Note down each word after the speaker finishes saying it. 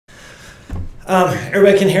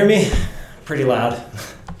Everybody can hear me? Pretty loud.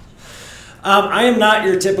 I am not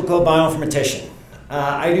your typical bioinformatician.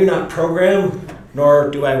 I do not program, nor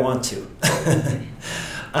do I want to.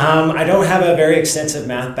 I don't have a very extensive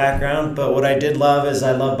math background, but what I did love is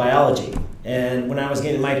I love biology. And when I was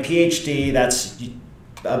getting my PhD, that's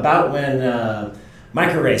about when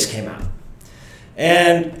microarrays came out.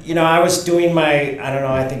 And, you know, I was doing my, I don't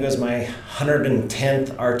know, I think it was my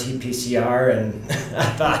 110th RT-PCR, and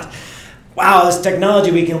I thought, wow, this technology,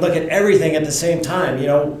 we can look at everything at the same time. You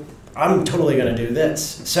know, I'm totally going to do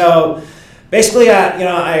this. So basically,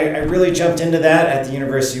 I really jumped into that at the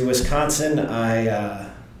University of Wisconsin. I,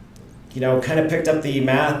 kind of picked up the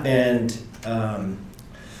math and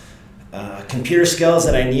computer skills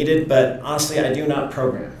that I needed, but honestly, I do not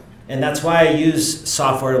program. And that's why I use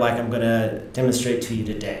software like I'm going to demonstrate to you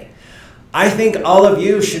today. I think all of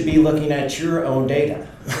you should be looking at your own data.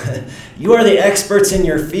 You are the experts in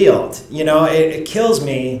your field. You know, it kills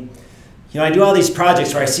me. You know, I do all these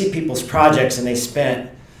projects where I see people's projects and they spent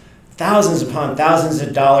thousands upon thousands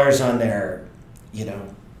of dollars on their,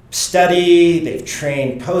 study. They've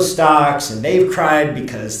trained postdocs and they've cried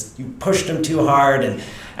because you pushed them too hard. And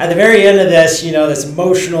at the very end of this, this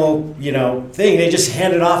emotional, thing, they just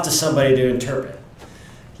hand it off to somebody to interpret.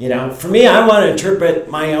 For me, I want to interpret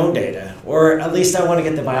my own data, or at least I want to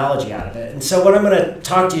get the biology out of it. And so what I'm going to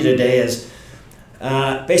talk to you today is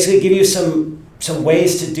basically give you some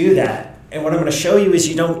ways to do that. And what I'm going to show you is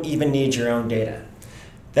you don't even need your own data.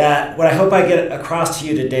 That what I hope I get across to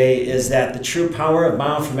you today is that the true power of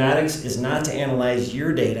bioinformatics is not to analyze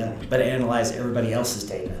your data, but to analyze everybody else's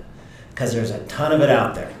data, because there's a ton of it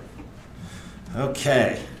out there.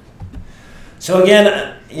 Okay. So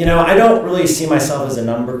again, I don't really see myself as a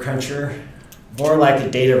number cruncher, more like a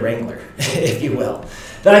data wrangler, if you will.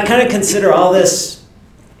 That I kind of consider all this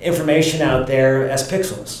information out there as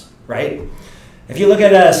pixels, right? If you look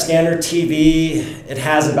at a standard TV, it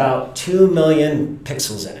has about 2 million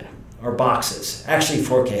pixels in it, or boxes. Actually,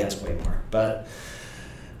 4K has way more, but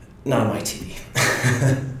not on my TV.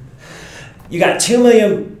 You got 2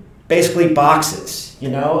 million, basically, boxes,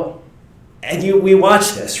 and we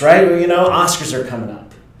watch this, right? Oscars are coming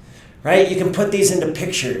up, right? You can put these into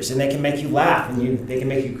pictures, and they can make you laugh, and they can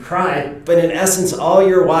make you cry, but in essence, all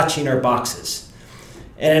you're watching are boxes.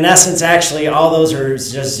 And in essence, actually, all those are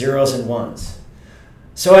just zeros and ones.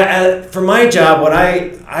 So for my job, what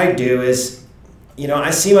I do is,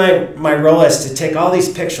 I see my role as to take all these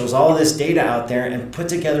pixels, all of this data out there, and put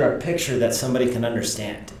together a picture that somebody can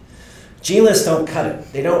understand. Gene lists don't cut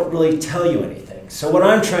it. They don't really tell you anything. So what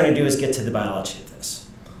I'm trying to do is get to the biology of this.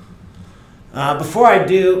 Before I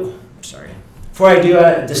do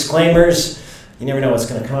disclaimers, you never know what's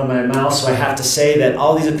going to come out of my mouth, so I have to say that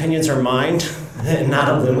all these opinions are mine and not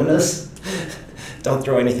Illumina's. Don't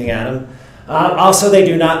throw anything at them. Also, they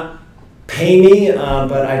do not pay me,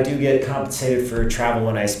 but I do get compensated for travel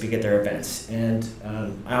when I speak at their events. And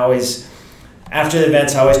after the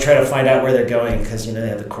events, I always try to find out where they're going, because they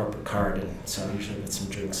have the corporate card, and so I usually get some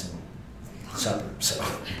drinks and supper. So,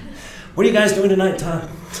 what are you guys doing tonight, Tom?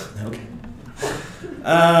 Okay.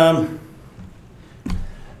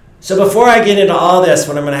 So before I get into all this,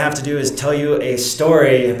 what I'm going to have to do is tell you a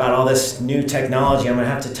story about all this new technology. I'm going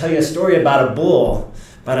to have to tell you a story about a bull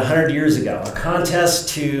about 100 years ago, a contest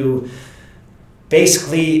to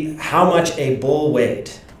basically how much a bull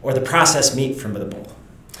weighed, or the processed meat from the bull.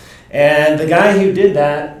 And the guy who did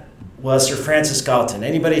that was Sir Francis Galton.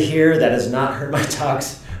 Anybody here that has not heard my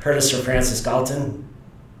talks heard of Sir Francis Galton?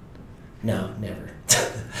 No, never.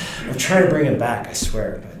 I'm trying to bring him back, I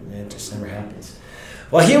swear, but it just never happens.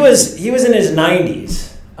 Well, he was in his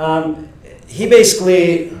 90s. He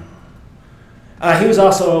was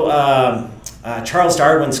also Charles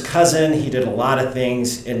Darwin's cousin. He did a lot of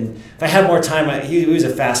things, and if I had more time, he was a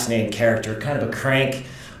fascinating character, kind of a crank.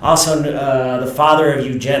 Also, the father of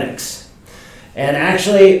eugenics. And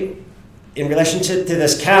actually, in relationship to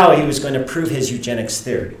this cow, he was going to prove his eugenics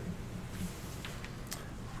theory.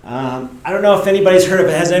 I don't know if anybody's heard of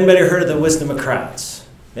it. Has anybody heard of the wisdom of crowds?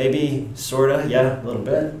 Maybe, sorta, yeah, a little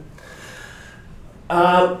bit.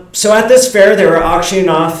 So at this fair, they were auctioning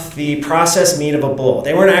off the processed meat of a bull.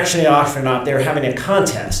 They weren't actually auctioning off, they were having a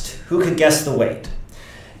contest. Who could guess the weight?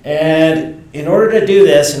 And in order to do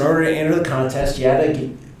this, in order to enter the contest, you had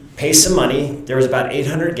to pay some money. There was about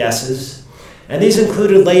 800 guesses. And these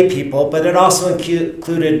included lay people, but it also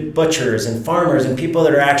included butchers and farmers and people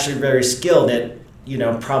that are actually very skilled at,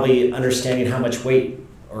 probably understanding how much weight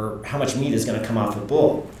or how much meat is going to come off a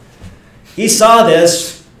bull. He saw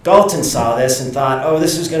this, Galton saw this, and thought, oh,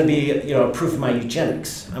 this is going to be, proof of my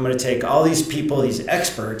eugenics. I'm going to take all these people, these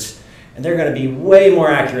experts, and they're going to be way more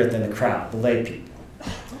accurate than the crowd, the lay people.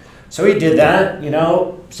 So he did that, you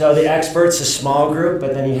know. So the experts, a small group,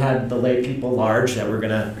 but then he had the lay people large that were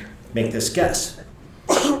going to make this guess.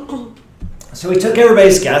 So he took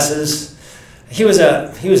everybody's guesses. He was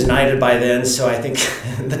knighted by then, so I think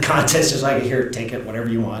the contest is like, here, take it, whatever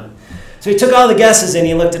you want. So he took all the guesses and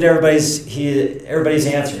he looked at everybody's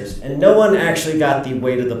answers, and no one actually got the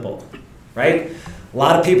weight of the bull, right? A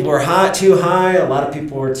lot of people were too high, a lot of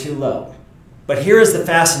people were too low. But here is the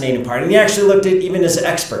fascinating part, and he actually looked at even his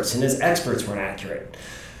experts, and his experts weren't accurate.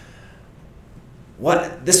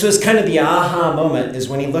 This was kind of the aha moment, is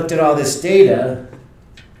when he looked at all this data,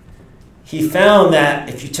 he found that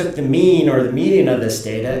if you took the mean or the median of this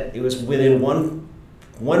data, it was within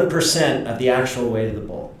 1% of the actual weight of the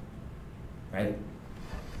bull, right?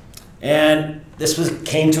 And this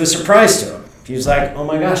came to a surprise to him. He was like, oh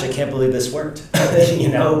my gosh, I can't believe this worked. You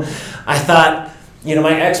know, I thought, you know,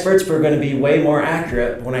 my experts were going to be way more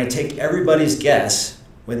accurate when I take everybody's guess,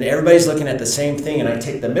 when everybody's looking at the same thing and I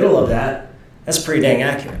take the middle of that, that's pretty dang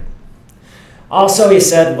accurate. Also, he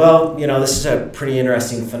said, well, you know, this is a pretty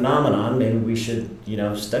interesting phenomenon. Maybe we should, you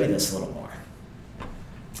know, study this a little more.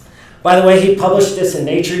 By the way, he published this in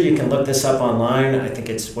Nature. You can look this up online. I think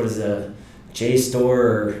it's, what is a JSTOR,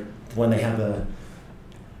 or when they have a,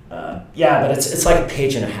 yeah, but it's like a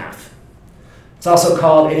page and a half. It's also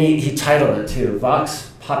called, and he titled it too,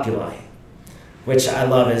 Vox Populi, which I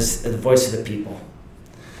love is the voice of the people.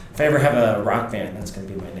 If I ever have a rock band, that's going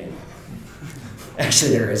to be my name.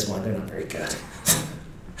 Actually, there is one. They're not very good.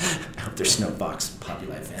 I hope there's no Vox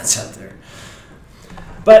Populi fans out there.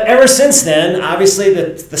 But ever since then, obviously,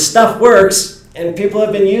 the stuff works, and people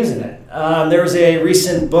have been using it. There was a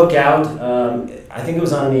recent book out. I think it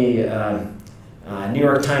was on the New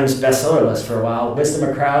York Times bestseller list for a while, Wisdom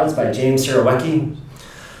of Crowds by James Surowiecki.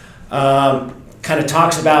 Kind of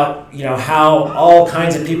talks about, you know, how all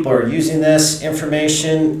kinds of people are using this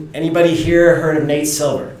information. Anybody here heard of Nate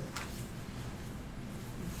Silver?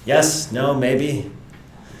 Yes? No? Maybe?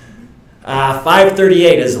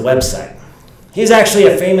 538 is the website. He's actually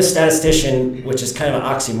a famous statistician, which is kind of an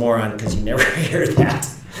oxymoron because you never hear that.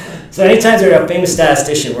 So anytime there's a famous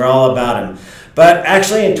statistician, we're all about him. But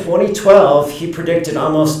actually in 2012, he predicted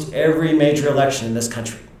almost every major election in this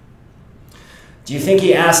country. Do you think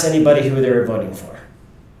he asked anybody who they were voting for?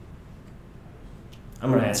 I'm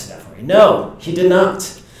going to answer that for you. No, he did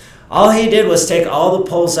not. All he did was take all the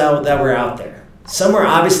polls out that were out there. Some were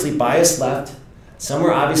obviously biased left, some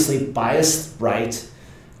were obviously biased right,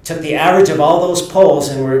 took the average of all those polls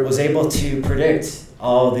and was able to predict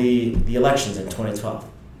all the elections in 2012.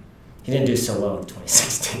 He didn't do so well in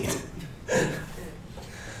 2016.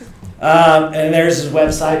 And there's his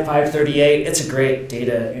website, 538. It's a great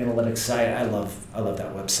data analytics site. I love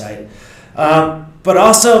that website. But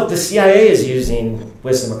also the CIA is using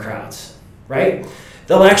Wisdom of Crowds, right?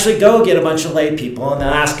 They'll actually go get a bunch of lay people and they'll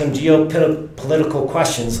ask them geopolitical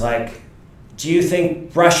questions like, do you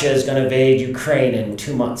think Russia is going to invade Ukraine in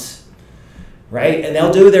 2 months? Right? And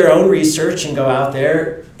they'll do their own research and go out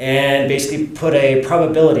there and basically put a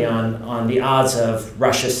probability on the odds of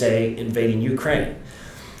Russia, say, invading Ukraine.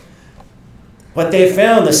 What they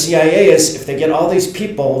found, the CIA, is if they get all these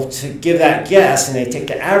people to give that guess and they take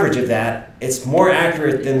the average of that, it's more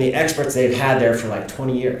accurate than the experts they've had there for like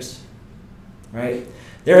 20 years, right?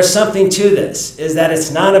 There is something to this, is that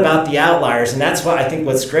it's not about the outliers, and that's what I think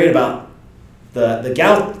what's great about the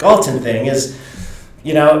Galton thing is,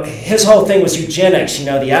 you know, his whole thing was eugenics, you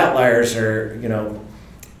know, the outliers are, you know,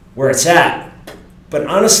 where it's at. But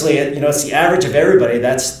honestly, you know, it's the average of everybody,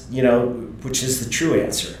 that's, you know, which is the true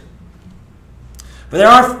answer. But there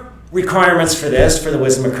are requirements for this, for the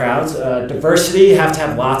Wisdom of Crowds. Diversity, you have to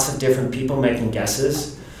have lots of different people making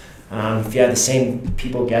guesses. If you have the same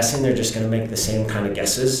people guessing, they're just going to make the same kind of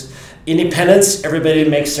guesses. Independence, everybody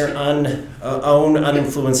makes their own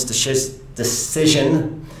uninfluenced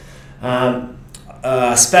decision.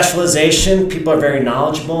 Specialization, people are very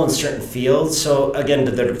knowledgeable in certain fields. So again,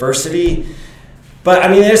 the diversity. But I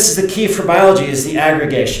mean, this is the key for biology, is the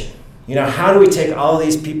aggregation. You know, how do we take all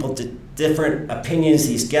these people to different opinions,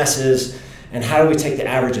 these guesses, and how do we take the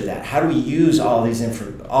average of that? How do we use all this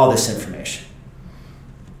information?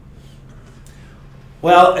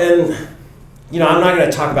 Well, and you know, I'm not going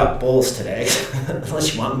to talk about bulls today,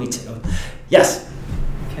 unless you want me to. Yes?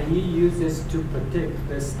 Can you use this to predict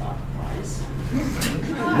the stock price?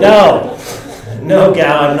 No. No,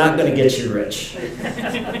 gal, I'm not going to get you rich.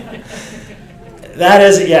 That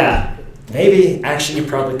is, yeah, maybe, actually you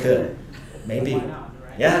probably could. Maybe.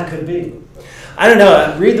 Yeah, it could be. I don't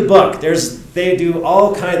know, read the book. There's they do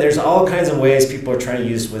there's all kinds of ways people are trying to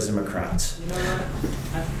use wisdom of crowds. You know what?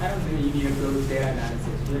 I don't think you need to go to data analysis.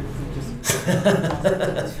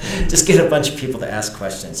 Just get a bunch of people to ask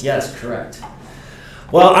questions. Yes, correct.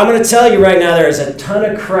 Well, I'm going to tell you right now there is a ton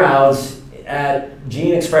of crowds at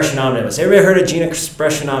Gene Expression Omnibus. Everybody heard of Gene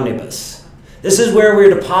Expression Omnibus? This is where we're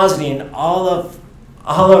depositing all of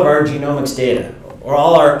our genomics data, or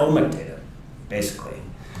all our omic data, basically.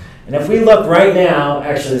 And if we look right now,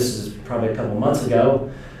 actually this is probably a couple months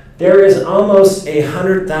ago, there is almost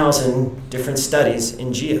 100,000 different studies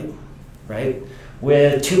in Geo, right?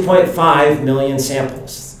 With 2.5 million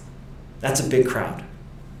samples. That's a big crowd.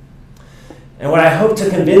 And what I hope to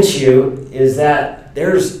convince you is that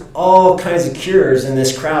there's all kinds of cures in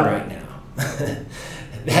this crowd right now.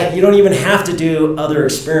 That you don't even have to do other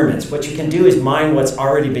experiments. What you can do is mine what's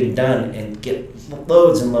already been done and get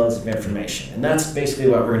loads and loads of information. And that's basically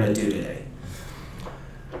what we're going to do today.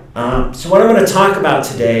 So what I'm going to talk about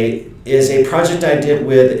today is a project I did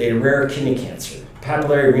with a rare kidney cancer,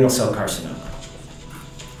 papillary renal cell carcinoma.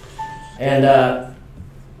 And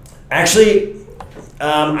actually,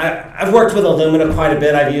 I've worked with Illumina quite a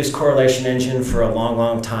bit. I've used Correlation Engine for a long,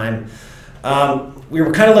 long time. We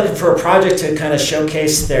were kind of looking for a project to kind of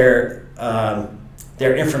showcase their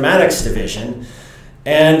informatics division.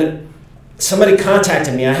 And somebody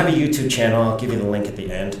contacted me. I have a YouTube channel. I'll give you the link at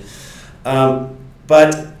the end.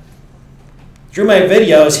 But through my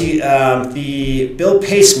videos, the Bill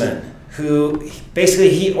Paceman, who basically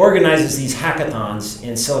he organizes these hackathons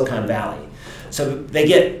in Silicon Valley. So they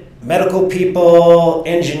get medical people,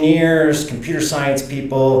 engineers, computer science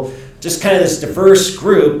people, just kind of this diverse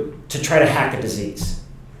group to try to hack a disease.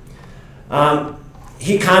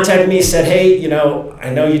 He contacted me, said, hey, I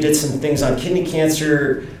know you did some things on kidney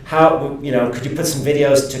cancer. How, could you put some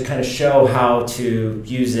videos to kind of show how to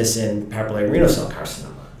use this in papillary renal cell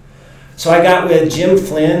carcinoma? So I got with Jim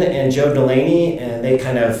Flynn and Joe Delaney, and they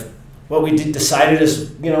kind of, what we decided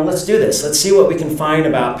is, let's do this. Let's see what we can find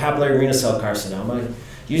about papillary renal cell carcinoma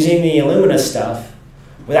using the Illumina stuff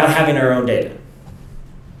without having our own data.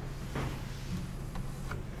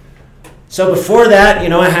 So before that,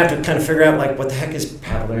 I have to kind of figure out what the heck is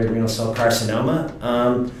papillary renal cell carcinoma.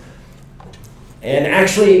 And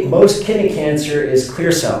actually, most kidney cancer is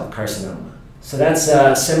clear cell carcinoma. So that's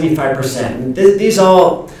 75%. And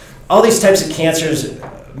all these types of cancers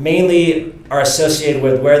mainly are associated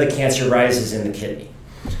with where the cancer rises in the kidney.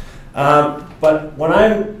 But what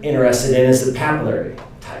I'm interested in is the papillary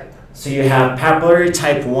type. So you have papillary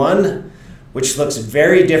type 1, which looks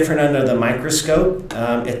very different under the microscope.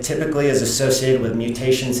 It typically is associated with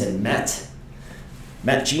mutations in MET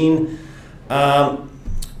gene.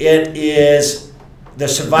 The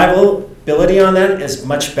survivability on that is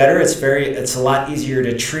much better. It's a lot easier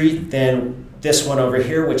to treat than this one over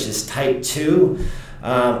here, which is type 2.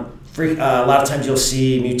 A lot of times you'll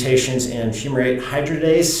see mutations in fumarate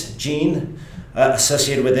hydrodase gene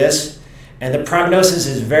associated with this. And the prognosis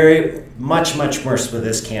is very much worse with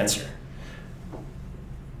this cancer.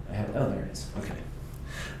 Oh, there it is. Okay.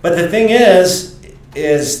 But the thing is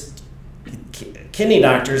kidney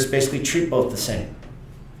doctors basically treat both the same.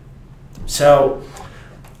 So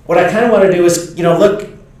what I kind of want to do is,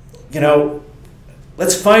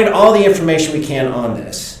 let's find all the information we can on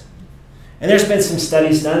this. And there's been some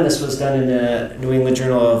studies done. This was done in the New England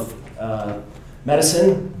Journal of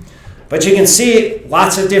Medicine. But you can see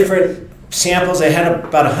lots of different samples. They had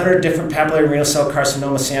about 100 different papillary renal cell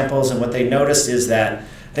carcinoma samples, and what they noticed is that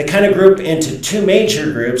they kind of group into two major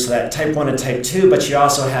groups, that type 1 and type 2, but you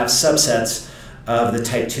also have subsets of the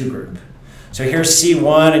type 2 group. So here's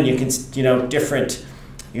C1, and you can,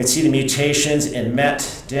 you can see the mutations in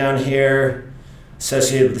MET down here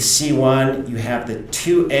associated with the C1. You have the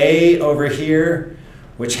 2A over here,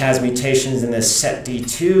 which has mutations in the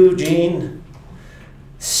SETD2 gene.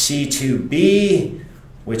 C2B,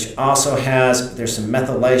 which also there's some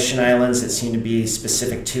methylation islands that seem to be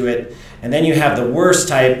specific to it. And then you have the worst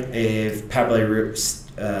type of papillary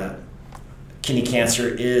kidney cancer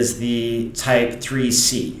is the type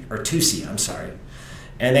 3C, or 2C, I'm sorry.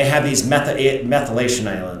 And they have these methylation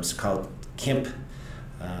islands called KIMP,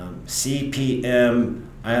 CPM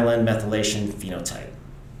island methylation phenotype.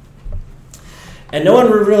 And no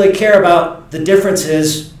one would really care about the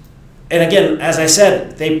differences. And again, as I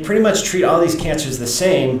said, they pretty much treat all these cancers the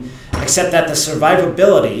same, except that the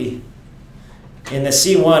survivability in the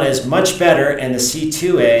C1 is much better, and the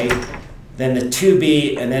C2A than the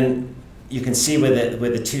 2B, and then you can see with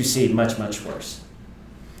the 2C much worse.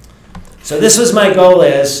 So this was my goal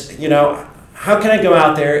is, how can I go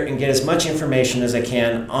out there and get as much information as I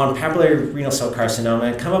can on papillary renal cell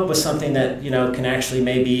carcinoma and come up with something that, can actually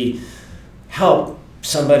maybe help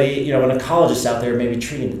somebody, an oncologist out there maybe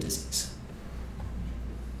treating the disease.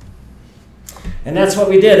 And that's what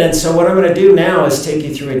we did. And so what I'm going to do now is take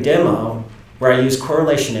you through a demo where I use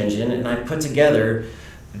Correlation Engine and I put together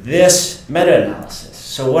this meta-analysis.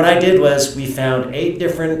 So what I did was we found 8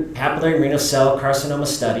 different papillary renal cell carcinoma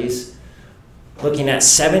studies looking at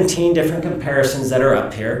 17 different comparisons that are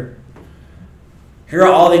up here. Here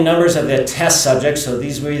are all the numbers of the test subjects. So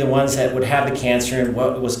these would be the ones that would have the cancer and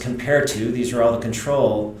what it was compared to. These are all the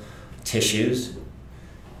control tissues.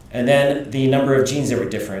 And then the number of genes that were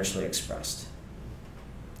differentially expressed.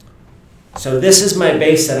 So this is my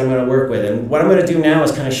base that I'm going to work with. And what I'm going to do now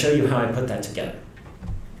is kind of show you how I put that together.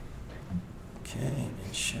 Okay,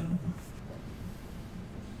 and show.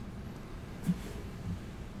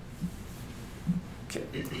 Okay.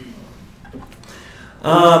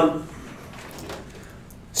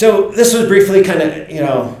 So this was briefly kind of,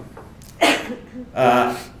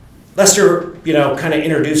 Lester, kind of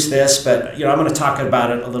introduced this, but, I'm going to talk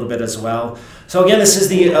about it a little bit as well. So again, this is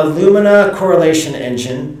the Illumina Correlation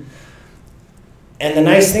Engine. And the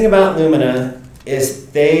nice thing about Illumina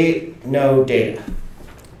is they know data.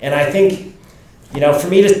 And I think, for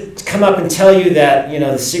me to come up and tell you that,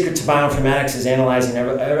 the secret to bioinformatics is analyzing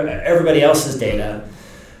everybody else's data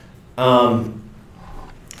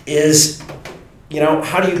is,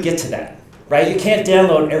 how do you get to that, right? You can't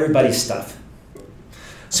download everybody's stuff.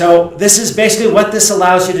 So this is basically what this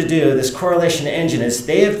allows you to do, this correlation engine, is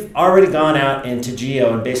they have already gone out into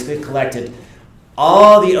Geo and basically collected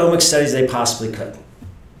all the omics studies they possibly could,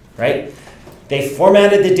 right? They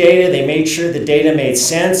formatted the data, they made sure the data made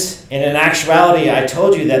sense, and in actuality, I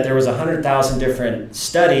told you that there was 100,000 different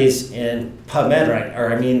studies in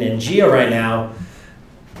PubMed, in Geo right now.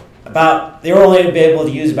 They were only able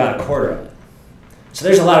to use about a quarter of it. So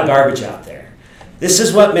there's a lot of garbage out there. This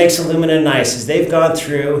is what makes Illumina nice, is they've gone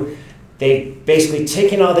through, they've basically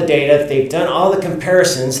taken all the data, they've done all the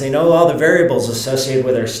comparisons, they know all the variables associated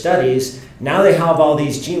with their studies. Now they have all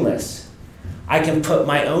these gene lists. I can put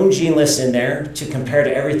my own gene list in there to compare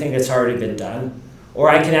to everything that's already been done, or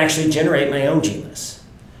I can actually generate my own gene list.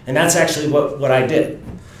 And that's actually what I did.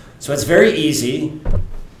 So it's very easy.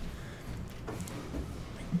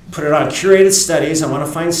 Put it on curated studies. I want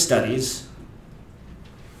to find studies.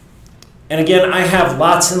 And again, I have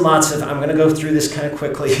lots and lots of, I'm going to go through this kind of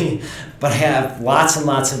quickly, but I have lots and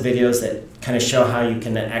lots of videos that kind of show how you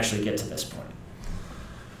can actually get to this point.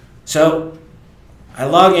 So I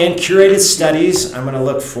log in, curated studies. I'm going to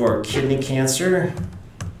look for kidney cancer.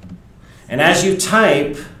 And as you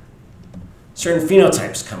type, certain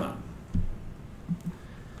phenotypes come up.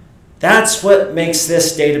 That's what makes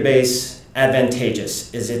this database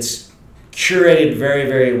advantageous, is it's curated very,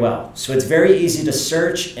 very well. So it's very easy to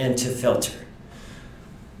search and to filter,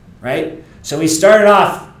 right? So we started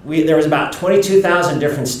off, there was about 22,000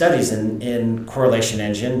 different studies in Correlation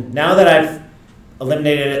Engine. Now that I've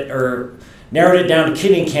eliminated it or narrowed it down to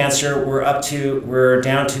kidney cancer, we're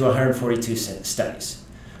down to 142 studies,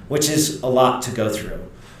 which is a lot to go through.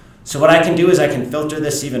 So what I can do is I can filter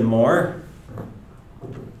this even more.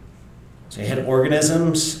 So I hit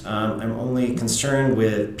organisms. I'm only concerned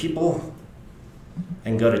with people,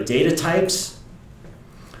 and go to data types.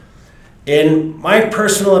 In my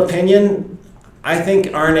personal opinion, I think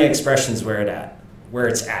RNA expression is where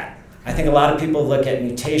it's at. I think a lot of people look at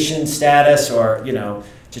mutation status or,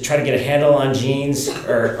 to try to get a handle on genes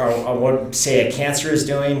or what, say, a cancer is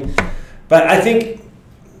doing. But I think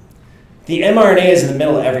the mRNA is in the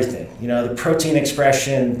middle of everything. The protein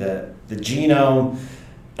expression, the genome.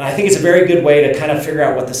 And I think it's a very good way to kind of figure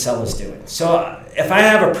out what the cell is doing. So if I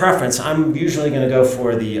have a preference, I'm usually going to go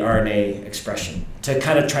for the RNA expression to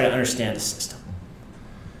kind of try to understand the system.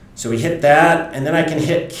 So we hit that, and then I can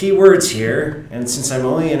hit keywords here. And since I'm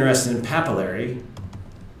only interested in papillary,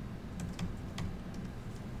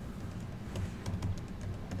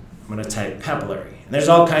 I'm going to type papillary. And there's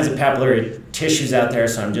all kinds of papillary tissues out there,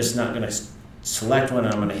 so I'm just not going to select one.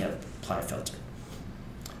 I'm going to hit apply filter.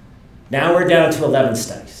 Now we're down to 11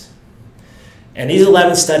 studies. And these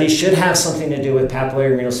 11 studies should have something to do with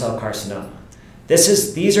papillary renal cell carcinoma. This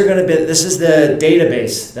is the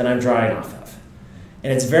database that I'm drawing off of.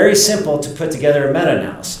 And it's very simple to put together a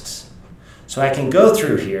meta-analysis. So I can go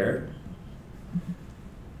through here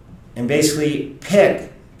and basically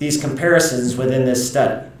pick these comparisons within this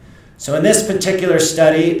study. So in this particular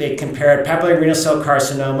study, they compared papillary renal cell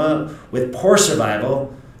carcinoma with poor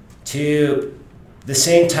survival to the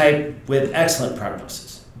same type with excellent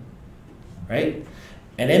prognosis, right?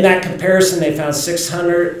 And in that comparison, they found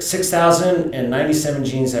 6,097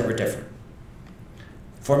 genes that were different.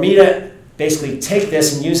 For me to basically take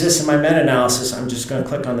this and use this in my meta-analysis, I'm just going to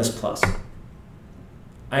click on this plus.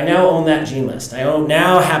 I now own that gene list. I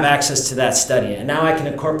now have access to that study, and now I can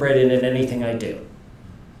incorporate it in anything I do.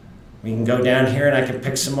 We can go down here and I can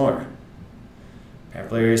pick some more.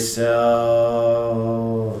 Papillary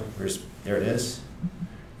cell, there it is,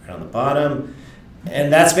 right on the bottom.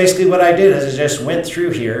 And that's basically what I did, is I just went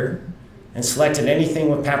through here and selected anything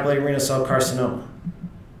with papillary renal cell carcinoma.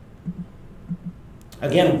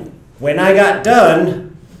 Again, when I got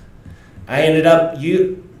done, I ended up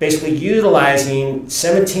basically utilizing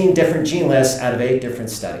 17 different gene lists out of 8 different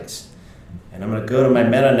studies. And I'm going to go to my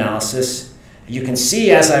meta-analysis. You can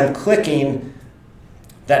see as I'm clicking,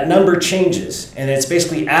 that number changes, and it's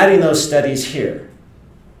basically adding those studies here.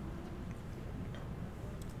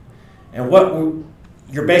 And what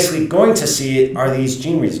you're basically going to see are these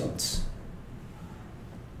gene results.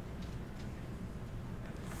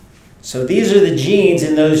 So these are the genes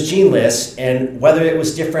in those gene lists and whether it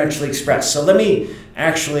was differentially expressed. So let me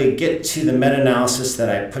actually get to the meta-analysis that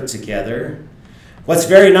I put together. What's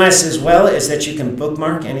very nice as well is that you can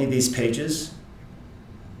bookmark any of these pages.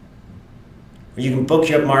 You can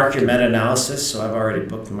bookmark your meta-analysis, so I've already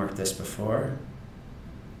bookmarked this before.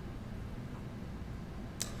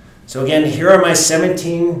 So again, here are my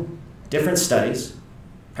 17 different studies,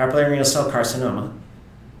 papillary renal cell carcinoma.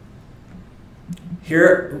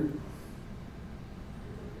 Here,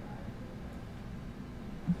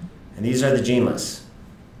 and these are the gene lists.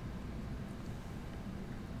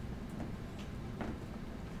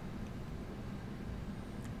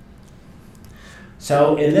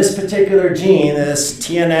 So in this particular gene, this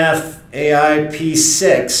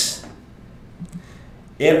TNF-AIP6,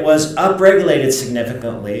 it was upregulated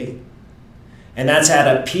significantly, and that's at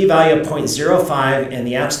a p-value of 0.05, and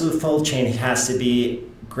the absolute fold change has to be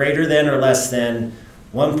greater than or less than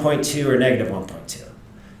 1.2 or negative 1.2.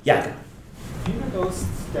 Yeah? Do you know those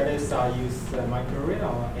studies use microarray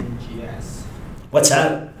or NGS? What's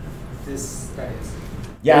that? These studies.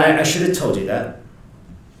 Yeah, I should have told you that.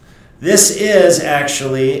 This is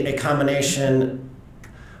actually a combination.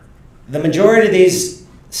 The majority of these,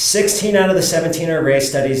 16 out of the 17 are array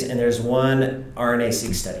studies, and there's one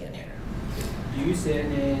RNA-seq study in here. Do you see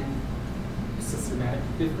any systematic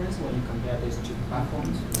difference when you compare these two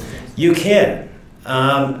platforms? You can.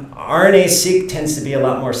 RNA-seq tends to be a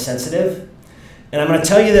lot more sensitive. And I'm going to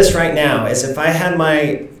tell you this right now, is if I had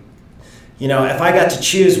my, if I got to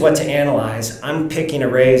choose what to analyze, I'm picking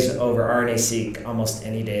arrays over RNA-seq almost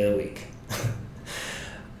any day of the week.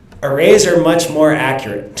 Arrays are much more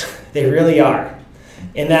accurate. They really are.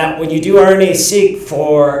 In that when you do RNA-seq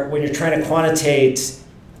when you're trying to quantitate,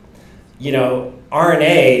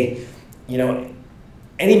 RNA,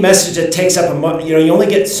 any message that takes up you only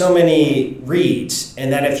get so many reads,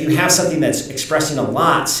 and that if you have something that's expressing a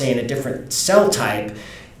lot, say in a different cell type,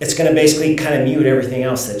 it's going to basically kind of mute everything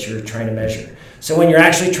else that you're trying to measure. So when you're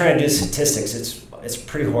actually trying to do statistics, it's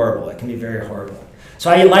pretty horrible. It can be very horrible. So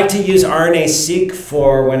I like to use RNA-seq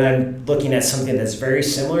for when I'm looking at something that's very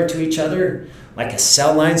similar to each other. Like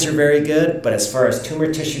cell lines are very good, but as far as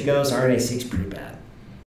tumor tissue goes, RNA-seq is pretty bad.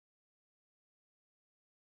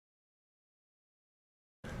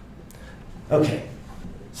 Okay,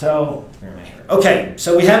 so where am I here? Okay,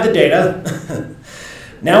 so we have the data.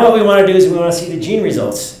 Now what we want to do is we want to see the gene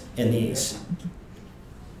results in these.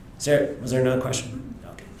 Was there another question?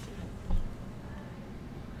 Okay.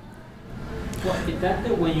 Well, is that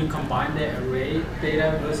when you combine the array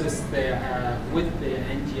data versus with the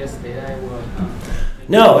NGS data?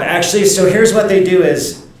 No, actually, so here's what they do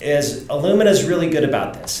is Illumina is really good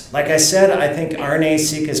about this. Like I said, I think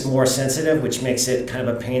RNA-seq is more sensitive, which makes it kind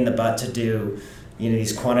of a pain in the butt to do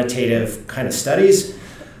these quantitative kind of studies.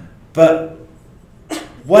 But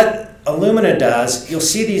what Illumina does, you'll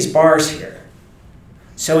see these bars here.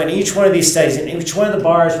 So in each one of these studies, and each one of the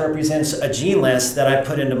bars represents a gene list that I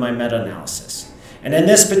put into my meta-analysis. And in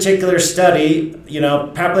this particular study,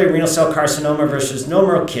 papillary renal cell carcinoma versus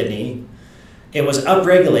normal kidney, it was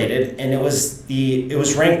upregulated, and it was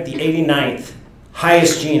ranked the 89th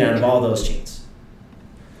highest gene out of all those genes.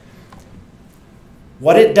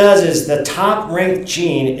 What it does is the top ranked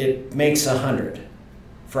gene, it makes 100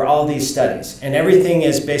 for all these studies, and everything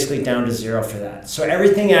is basically down to 0 for that. So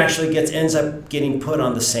everything actually ends up getting put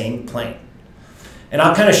on the same plane. And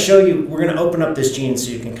I'll kind of show you, we're going to open up this gene so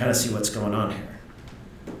you can kind of see what's going on here.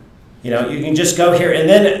 You can just go here, and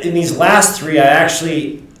then in these last 3, I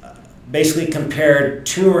actually basically compared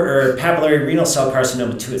tumor or papillary renal cell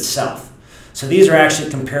carcinoma to itself. So these are actually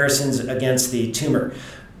comparisons against the tumor,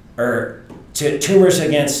 or to tumors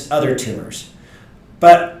against other tumors.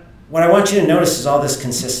 But what I want you to notice is all this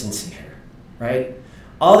consistency here, right?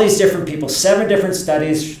 All these different people, 7 different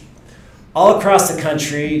studies, all across the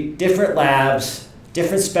country, different labs,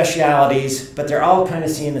 different specialities, but they're all kind of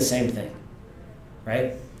seeing the same thing,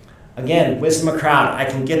 right? Again, wisdom of crowd, I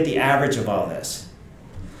can get the average of all this.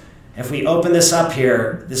 If we open this up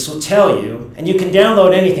here, this will tell you, and you can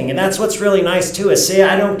download anything, and that's what's really nice too, is say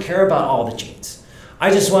I don't care about all the genes. I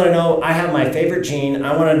just want to know, I have my favorite gene,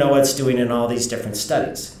 I want to know what it's doing in all these different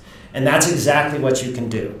studies. And that's exactly what you can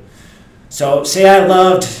do. So say I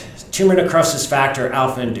loved tumor necrosis factor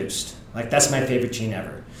alpha induced. Like that's my favorite gene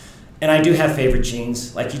ever. And I do have favorite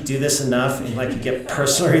genes. Like you do this enough and like you get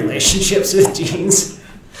personal relationships with genes.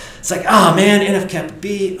 It's like, oh man, NF-kappa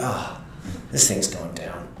B, oh, this thing's going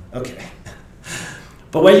down. Okay.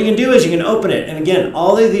 But what you can do is you can open it. And again,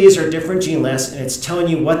 all of these are different gene lists and it's telling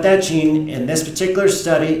you what that gene, in this particular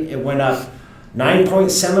study, it went up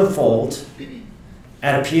 9.7-fold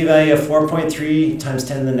at a p-value of 4.3 times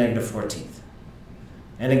 10 to the negative 14th.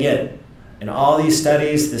 And again, in all these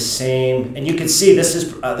studies, the same, and you can see this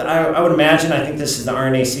is, I would imagine, I think this is the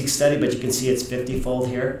RNA-seq study, but you can see it's 50-fold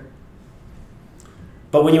here.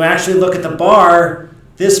 But when you actually look at the bar,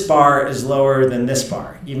 this bar is lower than this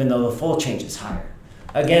bar, even though the fold change is higher.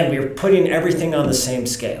 Again, we're putting everything on the same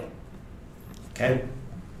scale, okay?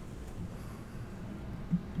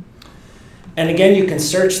 And again, you can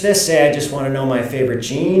search this, say I just want to know my favorite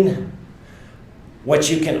gene.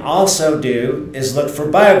 What you can also do is look for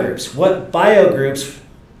biogroups. What biogroups,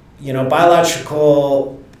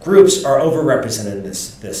 biological groups are overrepresented in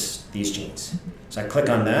these genes. So I click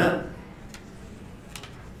on that.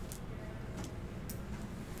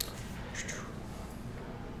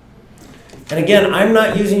 And again, I'm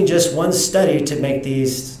not using just one study to make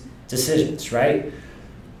these decisions, right?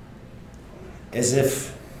 As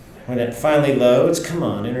if when it finally loads, come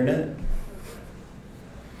on, internet.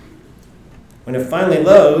 When it finally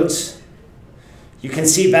loads, you can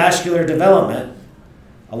see vascular development.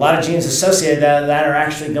 A lot of genes associated with that are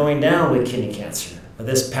actually going down with kidney cancer, with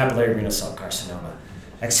this papillary renal cell carcinoma.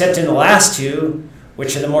 Except in the last two,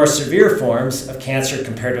 which are the more severe forms of cancer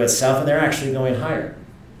compared to itself, and they're actually going higher.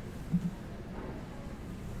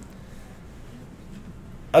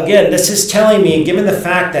 Again, this is telling me, given the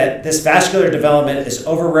fact that this vascular development is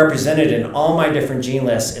overrepresented in all my different gene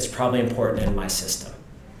lists, it's probably important in my system,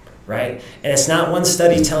 right? And it's not one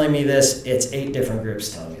study telling me this, it's 8 different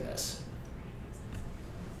groups telling me this.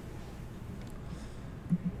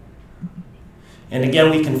 And again,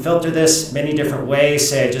 we can filter this many different ways.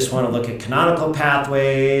 Say I just want to look at canonical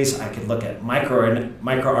pathways. I could look at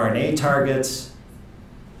microRNA targets.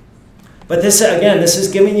 But this, again, this is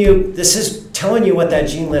telling you what that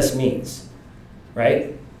gene list means,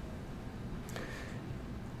 right?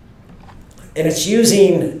 And it's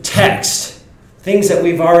using text, things that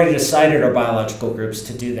we've already decided are biological groups,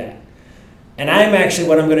 to do that. And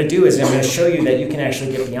what I'm going to do is I'm going to show you that you can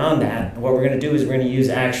actually get beyond that. And what we're going to do is we're going to use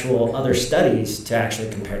actual other studies to actually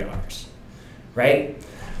compare to ours, right?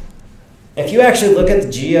 If you actually look at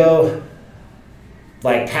the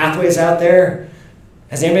pathways out there,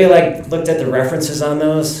 has anybody looked at the references on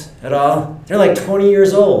those at all? They're like 20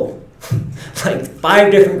 years old, like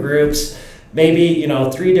 5 different groups, maybe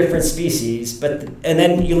 3 different species. And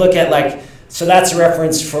then you look at so that's a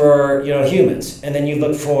reference for humans, and then you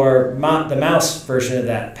look for the mouse version of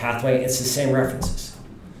that pathway. It's the same references,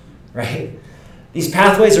 right? These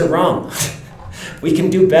pathways are wrong. We can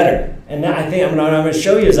do better, and I think what I'm going to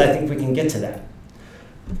show you is I think we can get to that.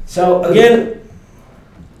 So again,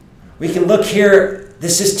 we can look here.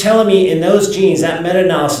 This is telling me in those genes, that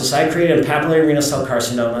meta-analysis I created in papillary renal cell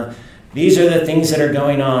carcinoma, these are the things that are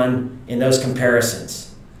going on in those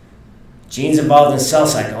comparisons. Genes involved in cell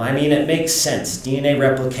cycle. I mean, it makes sense. DNA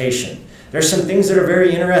replication. There's some things that are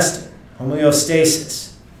very interesting.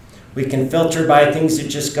 Homeostasis. We can filter by things that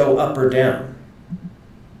just go up or down.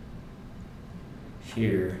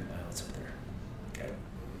 Here, it's up there. Okay.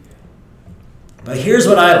 But here's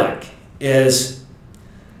what I like is,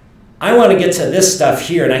 I want to get to this stuff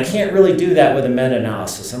here, and I can't really do that with a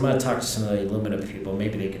meta-analysis. I'm going to talk to some of the Illumina people.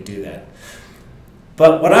 Maybe they could do that.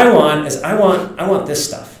 But what I want is I want this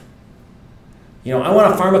stuff. I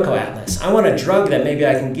want a pharmacoatlas. I want a drug that maybe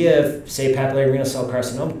I can give, say, papillary renal cell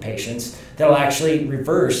carcinoma patients that will actually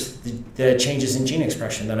reverse the changes in gene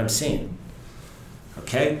expression that I'm seeing.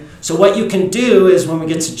 Okay? So what you can do is when we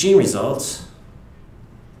get to gene results,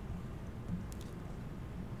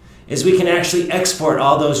 is we can actually export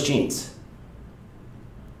all those genes.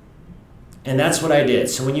 And that's what I did.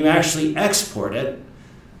 So when you actually export it,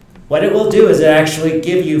 what it will do is it actually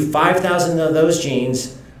give you 5,000 of those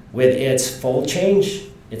genes with its fold change,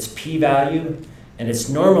 its p-value, and its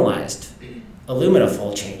normalized Illumina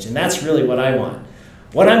fold change. And that's really what I want.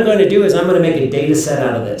 What I'm going to do is I'm going to make a data set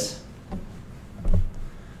out of this.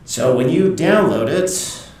 So when you download it,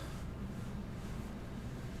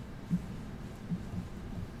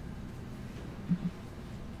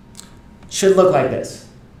 it should look like this.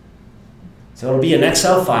 So it'll be an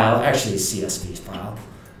Excel file, actually a CSV file,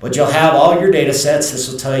 but you'll have all your data sets.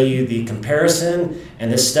 This will tell you the comparison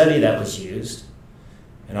and the study that was used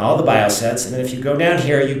and all the biosets. And then if you go down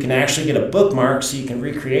here, you can actually get a bookmark so you can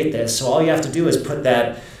recreate this. So all you have to do is put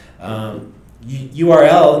that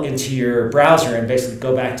URL into your browser and basically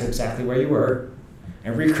go back to exactly where you were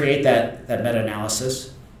and recreate that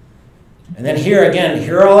meta-analysis. And then here again,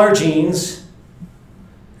 here are all our genes.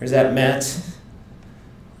 Here's that MET,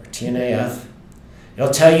 or TNAF.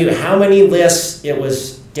 It'll tell you how many lists it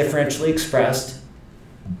was differentially expressed.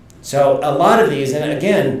 So a lot of these, and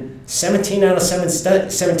again, 17 out of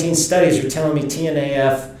 17 studies are telling me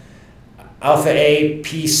TNAF alpha A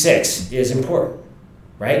P6 is important,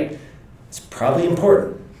 right? It's probably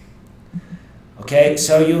important. Okay,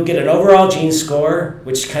 so you'll get an overall gene score,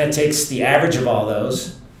 which kind of takes the average of all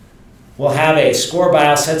those. We'll have a score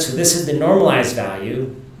bioset, so this is the normalized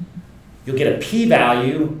value. You'll get a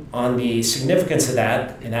p-value on the significance of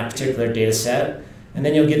that in that particular data set, and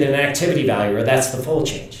then you'll get an activity value, or that's the fold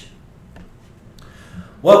change.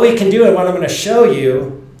 What we can do, and what I'm going to show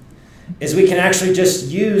you, is we can actually just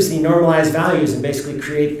use the normalized values and basically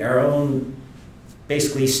create our own,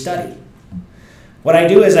 basically, study. What I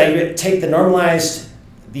do is I take the normalized,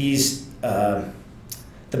 the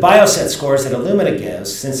bioset scores that Illumina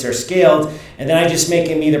gives, since they're scaled, and then I just make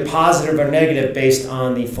them either positive or negative based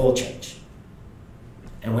on the fold change.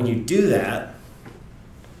 And when you do that,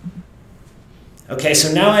 okay,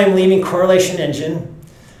 so now I'm leaving correlation engine.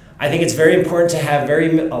 I think it's very important to have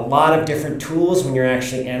a lot of different tools when you're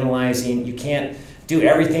actually analyzing. You can't do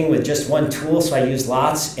everything with just one tool, so I use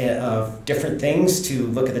lots of different things to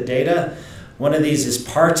look at the data. One of these is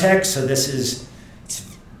Partex, so this is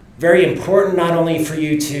very important not only for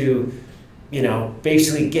you to,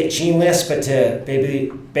 basically get gene lists, but to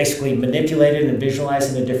basically manipulate it and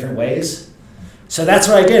visualize it in different ways. So that's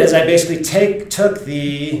what I did, is I basically took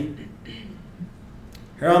the,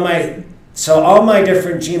 so all my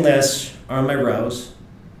different gene lists are on my rows.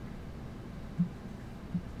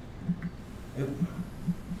 Oop.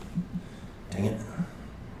 Dang it.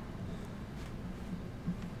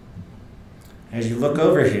 As you look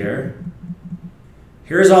over here,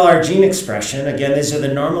 here's all our gene expression. Again, these are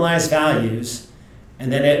the normalized values.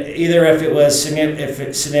 And then either if it's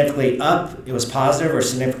significantly up, it was positive, or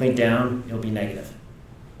significantly down, it'll be negative.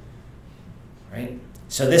 Right?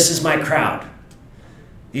 So this is my crowd.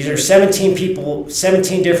 These are 17 people,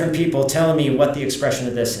 17 different people telling me what the expression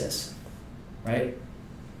of this is. Right?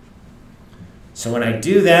 So when I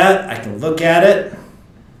do that, I can look at it,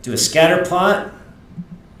 do a scatter plot.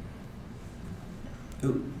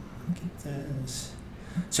 Ooh, get this.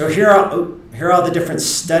 So here are all the different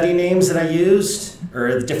study names that I used,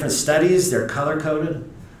 or the different studies. They're color-coded.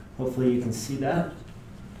 Hopefully you can see that.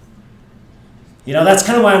 That's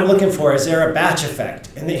kind of what I'm looking for. Is there a batch effect?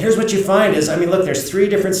 And here's what you find is, look, there's 3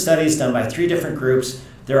 different studies done by 3 different groups.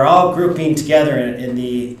 They're all grouping together in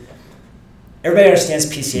the, everybody understands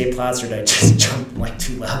PCA plots, or did I just jump like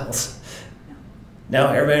 2 levels? No,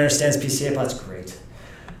 everybody understands PCA plots? Great.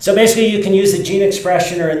 So basically you can use the gene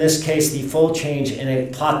expression, or in this case, the fold change,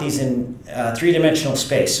 and plot these in 3-dimensional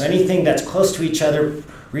space. So anything that's close to each other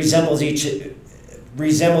resembles each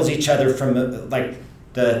other from like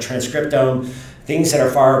the transcriptome. Things that are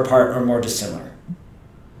far apart are more dissimilar.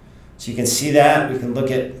 So you can see that. We can look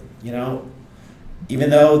at, even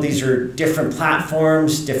though these are different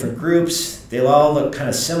platforms, different groups, they'll all look kind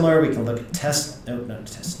of similar. We can look at not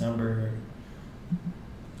test number.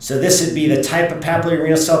 So this would be the type of papillary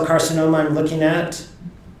renal cell carcinoma I'm looking at.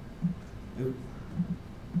 It'd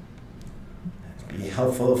be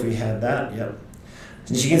helpful if we had that, yep.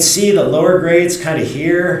 As you can see, the lower grades kind of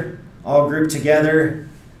here, all grouped together.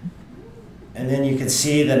 And then you can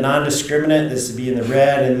see the non-discriminate, this would be in the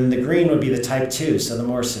red, and then the green would be the type 2, so the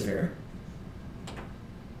more severe.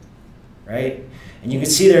 Right? And you can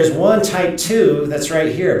see there's one type 2 that's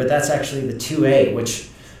right here, but that's actually the 2A, which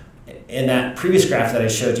in that previous graph that I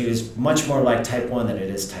showed you is much more like type 1 than it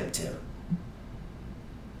is type 2.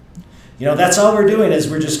 That's all we're doing, is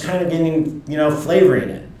we're just kind of getting, flavoring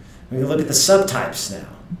it. We can look at the subtypes now.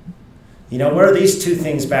 What are these 2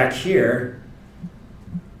 things back here?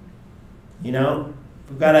 We've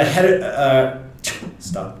got a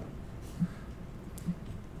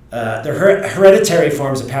the hereditary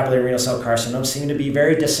forms of papillary renal cell carcinoma seem to be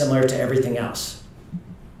very dissimilar to everything else.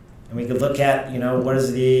 And we could look at, what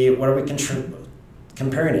are we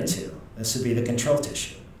comparing it to? This would be the control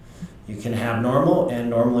tissue. You can have normal and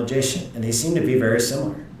normal adjacent, and they seem to be very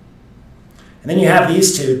similar. And then you have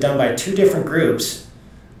these two done by two different groups,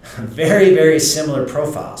 very, very similar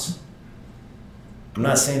profiles. I'm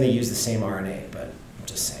not saying they use the same RNA, but I'm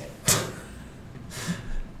just saying.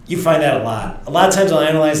 You find that a lot. A lot of times I'll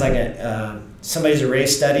analyze like somebody's array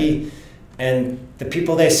study, and the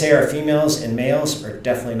people they say are females and males are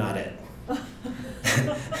definitely not it.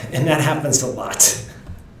 And that happens a lot.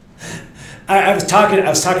 I was talking to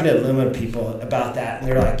Illumina people about that, and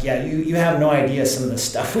they're like, yeah, you have no idea some of the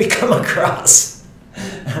stuff we come across.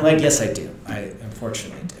 And I'm like, yes, I do. I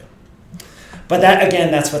unfortunately do. But that,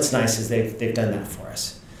 again, that's what's nice is they've done that for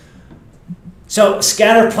us. So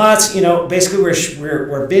scatter plots, basically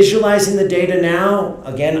we're visualizing the data now.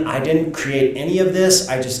 Again, I didn't create any of this.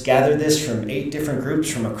 I just gathered this from 8 different groups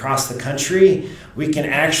from across the country. We can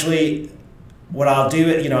actually, what I'll do,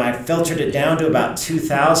 I filtered it down to about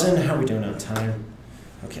 2,000. How are we doing on time?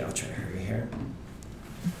 Okay, I'll try to hurry here.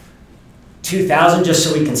 2,000 just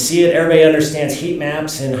so we can see it. Everybody understands heat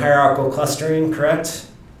maps and hierarchical clustering, correct?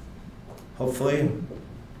 Hopefully.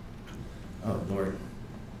 Oh, Lord.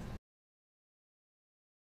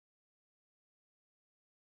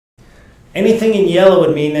 Anything in yellow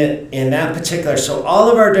would mean that in that particular, so all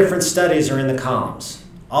of our different studies are in the columns.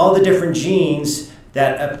 All the different genes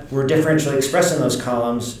that were differentially expressed in those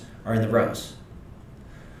columns are in the rows.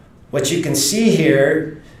 What you can see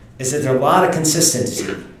here is that there's a lot of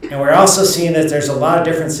consistency. And we're also seeing that there's a lot of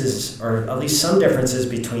differences, or at least some differences,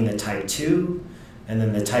 between the type 2 and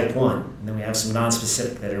then the type 1. And then we have some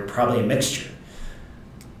non-specific that are probably a mixture.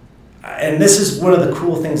 And this is one of the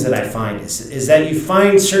cool things that I find is that you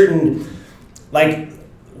find certain, like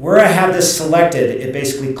where I have this selected, it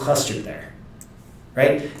basically clustered there.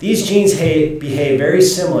 Right? These genes behave very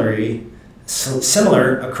similar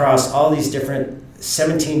across all these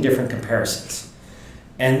 17 different comparisons.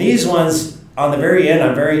 And these ones on the very end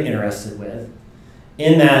I'm very interested with,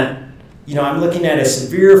 in that, I'm looking at a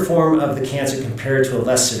severe form of the cancer compared to a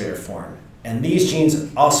less severe form. And these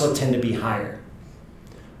genes also tend to be higher.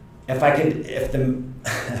 If the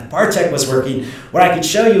Bartek was working, what I could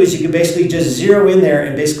show you is you could basically just zero in there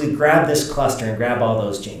and basically grab this cluster and grab all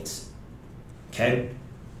those genes. Okay?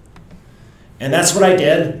 And that's what I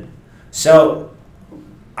did. So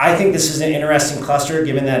I think this is an interesting cluster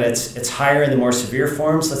given that it's higher in the more severe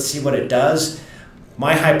forms. Let's see what it does.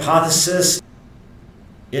 My hypothesis,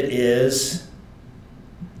 it is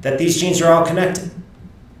that these genes are all connected.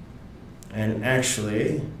 And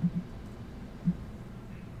actually,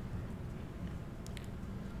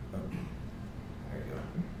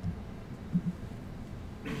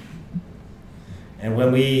 and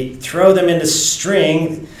when we throw them into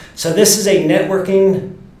string, so this is a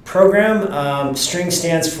networking program. String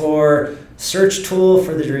stands for Search Tool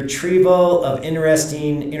for the Retrieval of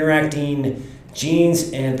Interacting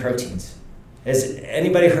Genes and Proteins. Has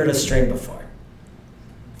anybody heard of string before?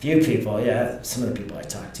 Few people, yeah, some of the people I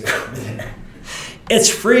talked to over there. It's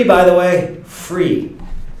free, by the way, free.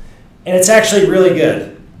 And it's actually really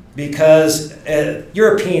good because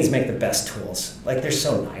Europeans make the best tools. Like, they're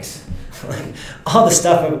so nice. Like, all the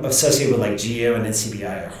stuff associated with like Geo and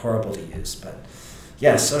NCBI are horrible to use, but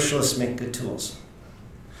yeah, socialists make good tools.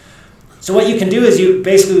 So what you can do is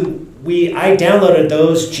I downloaded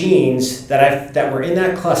those genes that were in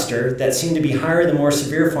that cluster that seem to be higher than more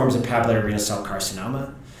severe forms of papillary renal cell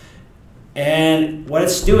carcinoma. And what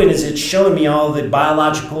it's doing is it's showing me all the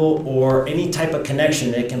biological or any type of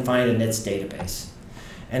connection that it can find in its database.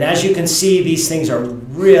 And as you can see, these things are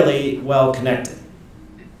really well connected.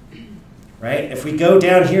 Right? If we go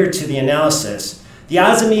down here to the analysis, the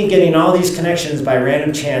odds of me getting all these connections by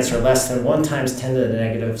random chance are less than 1 times 10 to the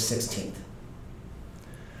negative 16th.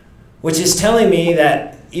 Which is telling me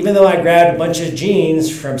that even though I grabbed a bunch of genes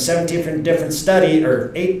from 7 different studies,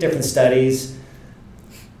 or 8 different studies,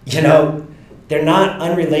 they're not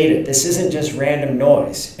unrelated. This isn't just random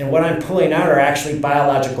noise. And what I'm pulling out are actually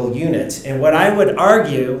biological units. And what I would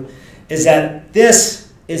argue is that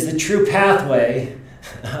this is the true pathway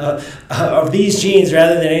of these genes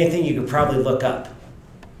rather than anything you could probably look up.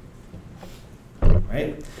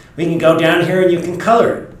 Right? We can go down here and you can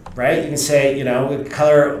color it, right? You can say, we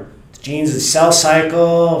color genes of cell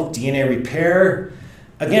cycle, DNA repair.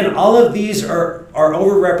 Again, all of these are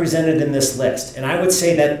overrepresented in this list. And I would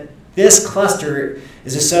say that this cluster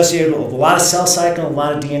is associated with a lot of cell cycle and a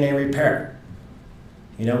lot of DNA repair.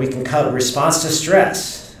 We can color response to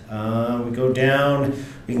stress. We go down,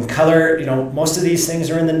 we can color, most of these things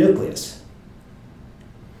are in the nucleus.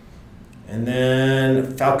 And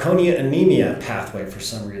then Fanconi anemia pathway for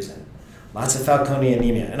some reason. Lots of Fanconi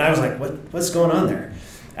anemia. And I was like, what's going on there?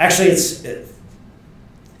 Actually,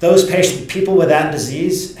 those people with that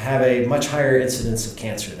disease have a much higher incidence of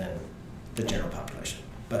cancer the general population.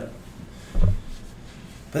 But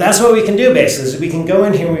that's what we can do basically, is we can go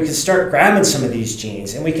in here and we can start grabbing some of these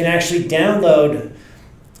genes and we can actually download,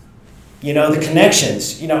 the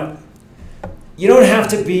connections. You don't have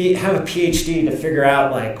to have a PhD to figure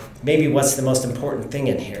out like maybe what's the most important thing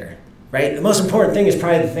in here, right? The most important thing is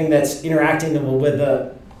probably the thing that's interacting with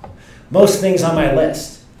the most things on my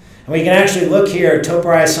list. And we can actually look here,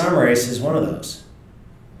 topoisomerase is one of those,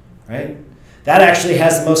 right? That actually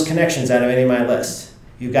has the most connections out of any of my lists.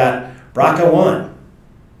 You've got BRCA1.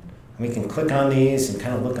 We can click on these and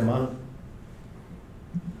kind of look them up.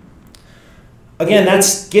 Again,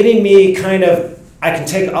 that's getting me I can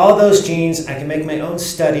take all those genes, I can make my own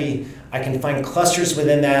study, I can find clusters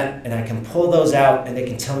within that, and I can pull those out, and they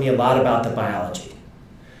can tell me a lot about the biology.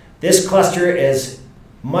 This cluster is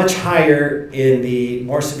much higher in the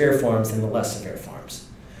more severe forms than the less severe forms.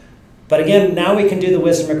 But again, now we can do the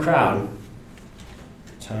wisdom of crowd.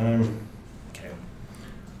 Okay.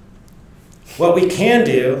 What we can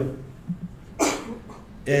do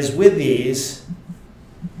is with these,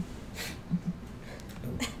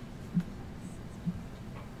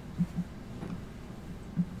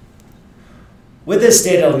 with this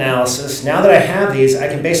data analysis, now that I have these, I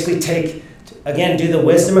can basically do the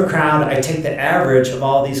wisdom of crowd. I take the average of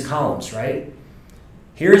all these columns, right?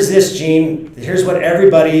 Here's this gene, here's what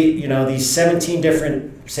everybody, these 17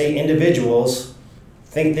 different, say, individuals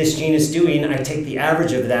think this gene is doing. I take the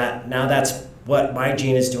average of that. Now that's what my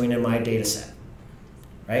gene is doing in my data set.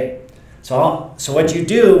 Right? So what you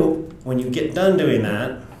do when you get done doing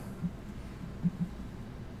that,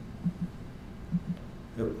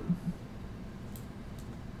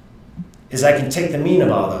 is I can take the mean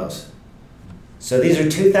of all those. So these are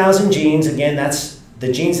 2,000 genes. Again, that's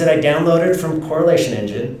the genes that I downloaded from Correlation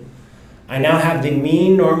Engine. I now have the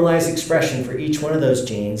mean normalized expression for each one of those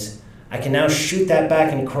genes. I can now shoot that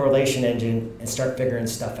back into Correlation Engine and start figuring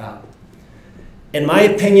stuff out. In my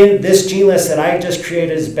opinion, this gene list that I just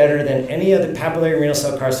created is better than any other papillary renal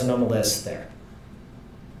cell carcinoma list there.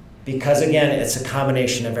 Because again, it's a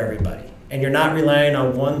combination of everybody. And you're not relying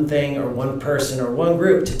on one thing or one person or one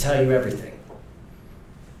group to tell you everything.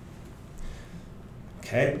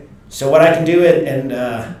 Okay, so what I can do, and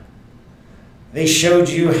they showed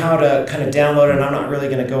you how to kind of download it, and I'm not really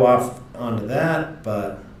going to go off onto that,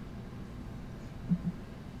 but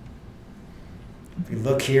if you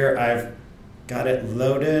look here, I've got it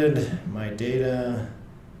loaded, my data.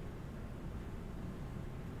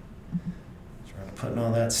 So I'm putting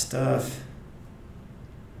all that stuff.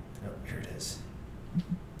 Oh, here it is.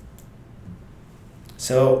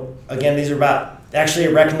 So again, these are actually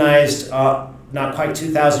recognized not quite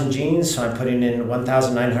 2,000 genes, so I'm putting in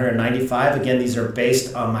 1,995. Again, these are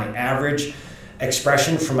based on my average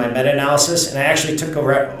expression from my meta-analysis, and I actually took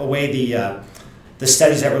away the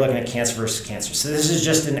studies that were looking at cancer versus cancer. So this is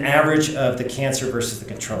just an average of the cancer versus the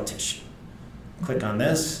control tissue. Click on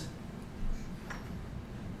this.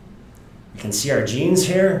 You can see our genes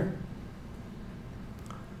here.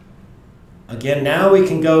 Again, now we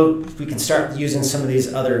can start using some of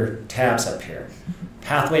these other tabs up here.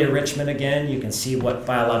 Pathway enrichment again, you can see what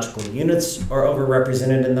biological units are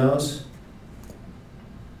overrepresented in those.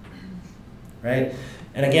 Right?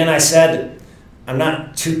 And again, I said I'm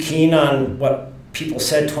not too keen on what people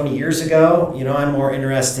said 20 years ago. I'm more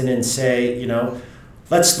interested in, say,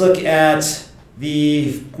 let's look at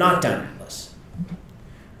the knockdown atlas.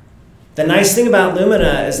 The nice thing about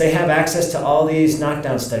Lumina is they have access to all these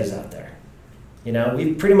knockdown studies out there.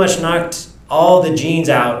 We've pretty much knocked all the genes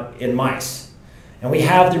out in mice. And we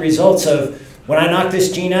have the results of, when I knock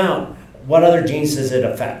this gene out, what other genes does it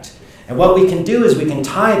affect? And what we can do is we can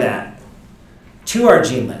tie that to our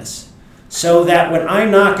gene list, so that when I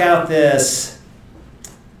knock out this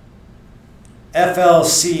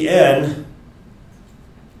FLCN,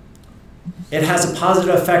 it has a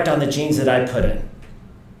positive effect on the genes that I put in,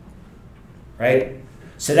 right?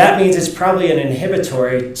 So that means it's probably an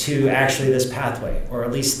inhibitory to actually this pathway, or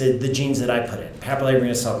at least the genes that I put in. Papillary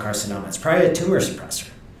renal cell carcinoma, it's probably a tumor suppressor.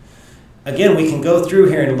 Again, we can go through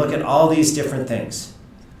here and look at all these different things.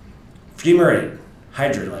 Fumarate,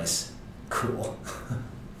 hydrolase, cool.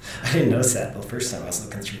 I didn't notice that the first time I was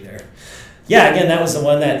looking through there. Yeah, again, that was the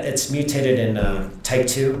one that it's mutated in type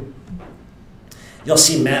 2. You'll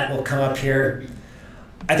see MET will come up here.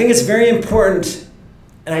 I think it's very important,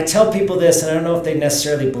 and I tell people this, and I don't know if they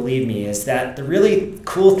necessarily believe me, is that the really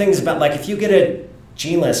cool things about, like, if you get a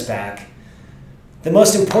gene list back, the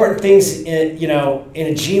most important things in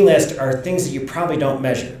a gene list are things that you probably don't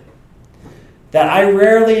measure. That I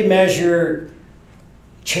rarely measure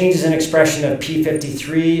changes in expression of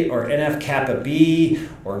P53 or NF-kappa B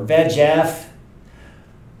or VEGF.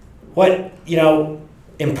 what,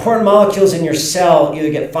 important molecules in your cell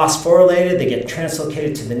either get phosphorylated, they get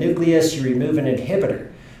translocated to the nucleus, you remove an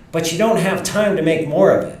inhibitor. But you don't have time to make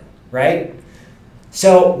more of it, right?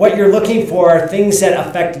 So what you're looking for are things that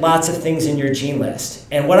affect lots of things in your gene list.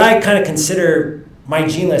 And what I kind of consider my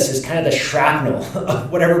gene list is kind of the shrapnel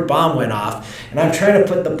of whatever bomb went off. And I'm trying to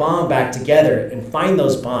put the bomb back together and find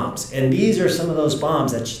those bombs. And these are some of those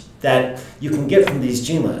bombs that you can get from these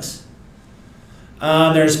gene lists.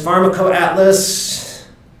 There's PharmacoAtlas.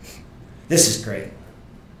 This is great.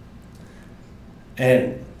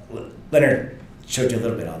 And Leonard showed you a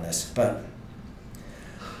little bit on this.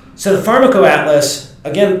 So the PharmacoAtlas,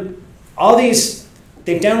 again,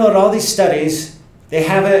 they've downloaded all these studies. They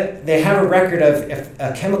have a record of if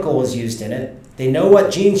a chemical was used in it. They know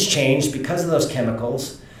what genes changed because of those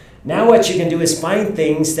chemicals. Now what you can do is find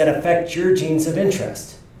things that affect your genes of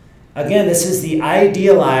interest. Again, this is the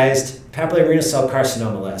idealized papillary renal cell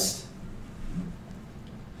carcinoma list.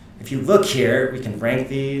 If you look here, we can rank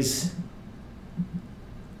these.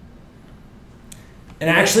 And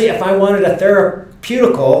actually, if I wanted a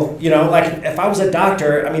therapeutical, like if I was a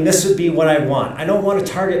doctor, this would be what I want. I don't want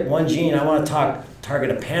to target one gene. I want to target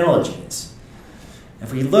a panel of genes.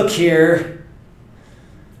 If we look here,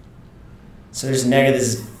 so there's negative,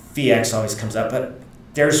 this VX always comes up, but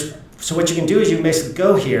so what you can do is you can basically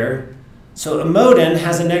go here. So amodin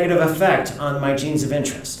has a negative effect on my genes of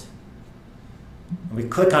interest. When we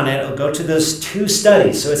click on it, it'll go to those 2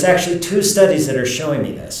 studies. So it's actually 2 studies that are showing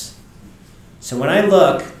me this. So when I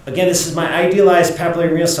look, again, this is my idealized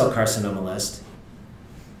papillary renal cell carcinoma list.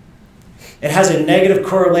 It has a negative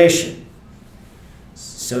correlation.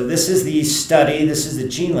 So this is the study, this is the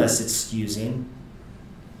gene list it's using.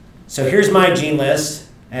 So here's my gene list.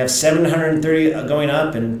 I have 730 going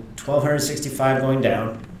up and 1,265 going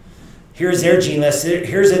down. Here's their gene list.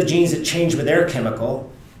 Here's the genes that change with their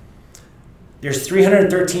chemical. There's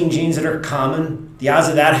 313 genes that are common. The odds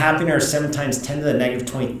of that happening are 7 times 10 to the negative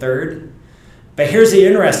 23rd. But here's the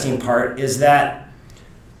interesting part is that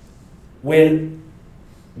when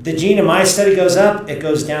the gene in my study goes up, it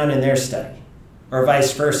goes down in their study, or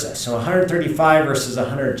vice versa. So 135 versus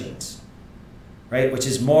 100 genes, right? Which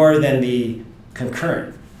is more than the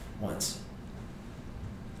concurrent ones.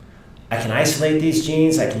 I can isolate these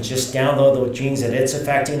genes. I can just download the genes that it's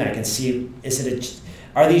affecting. I can see,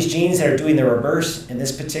 are these genes that are doing the reverse in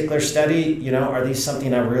this particular study, are these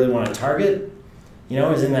something I really want to target?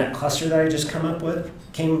 Is in that cluster that I just just found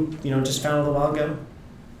a little while ago.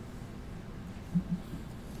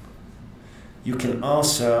 You can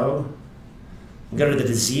also go to the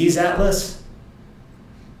disease atlas.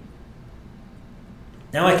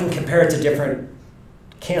 Now I can compare it to different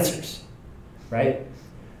cancers, right?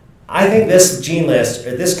 I think this gene list,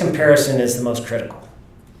 or this comparison, is the most critical.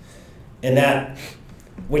 In that,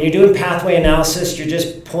 when you're doing pathway analysis, you're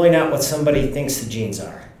just pulling out what somebody thinks the genes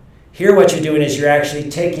are. Here what you're doing is you're actually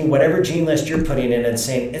taking whatever gene list you're putting in and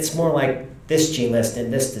saying, it's more like this gene list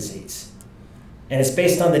in this disease. And it's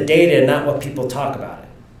based on the data and not what people talk about it.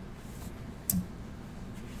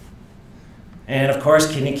 And of course,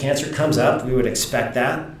 kidney cancer comes up. We would expect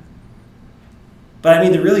that. But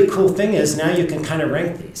the really cool thing is now you can kind of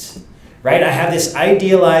rank these, right? I have this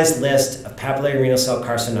idealized list of papillary renal cell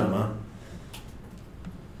carcinoma.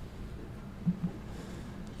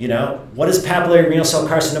 What is papillary renal cell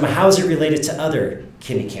carcinoma? How is it related to other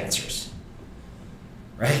kidney cancers?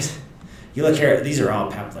 Right? You look here, these are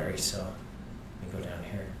all papillary, so let me go down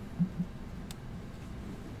here.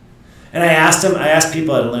 And I asked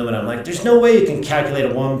people at Illumina, I'm like, there's no way you can calculate a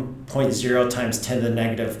 1.0 times 10 to the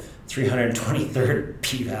negative 323rd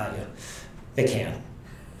p-value. They can.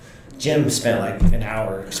 Jim spent like an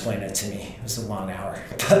hour explaining it to me. It was a long hour,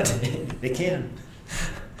 but they can.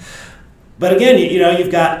 But again,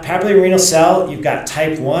 you've got papillary renal cell, you've got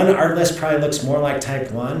type 1. Our list probably looks more like type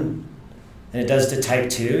 1 than it does to type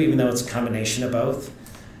 2, even though it's a combination of both.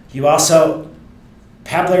 You also,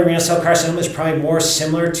 papillary renal cell carcinoma is probably more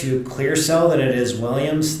similar to clear cell than it is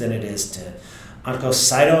Williams, than it is to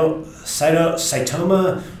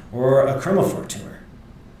oncocytoma or a chromophore tumor.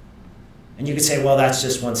 And you could say, well, that's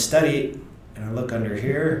just one study. And I look under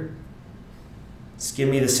here, it's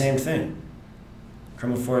giving me the same thing.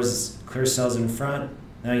 Chromophores, clear cells in front.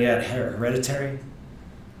 Now you got hereditary,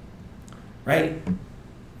 right?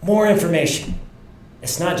 More information.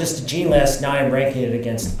 It's not just a gene list. Now I'm ranking it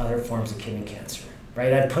against other forms of kidney cancer,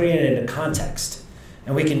 right? I'm putting it into context.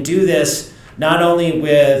 And we can do this not only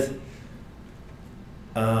with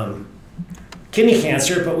kidney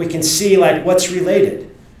cancer, but we can see like what's related,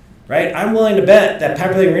 right? I'm willing to bet that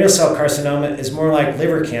papillary renal cell carcinoma is more like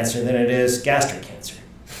liver cancer than it is gastric cancer.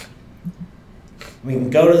 We can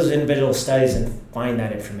go to those individual studies and find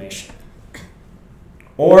that information.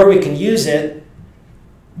 Or we can use it.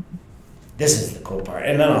 This is the cool part.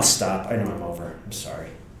 And then I'll stop. I know I'm over. I'm sorry.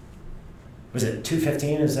 Was it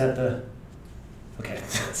 2:15? Is that the... Okay,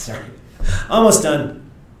 sorry. Almost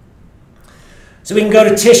done. So we can go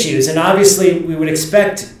to tissues, and obviously we would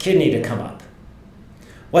expect kidney to come up.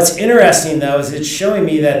 What's interesting, though, is it's showing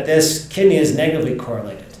me that this kidney is negatively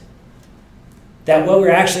correlated. That what we're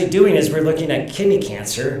actually doing is we're looking at kidney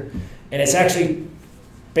cancer, and it's actually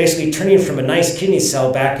basically turning from a nice kidney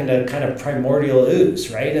cell back into kind of primordial ooze,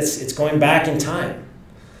 right? It's going back in time.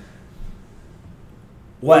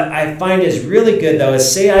 What I find is really good, though, is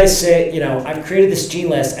say I've created this gene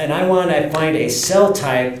list, and I want to find a cell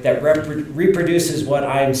type that reproduces what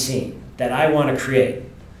I'm seeing, that I want to create.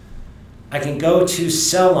 I can go to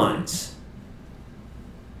cell lines,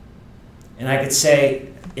 and I could say,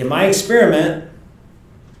 in my experiment,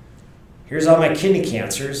 here's all my kidney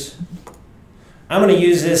cancers. I'm going to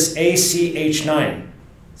use this ACH9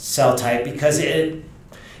 cell type because it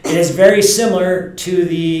is very similar to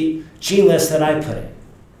the gene list that I put in.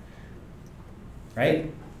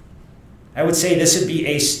 Right? I would say this would be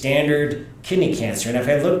a standard kidney cancer. And if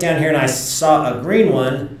I look down here and I saw a green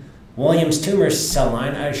one, Williams tumor cell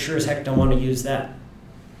line, I sure as heck don't want to use that.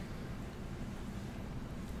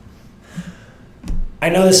 I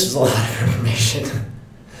know this was a lot of information,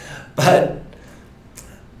 but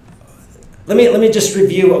let me just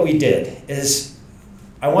review what we did. Is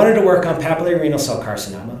I wanted to work on papillary renal cell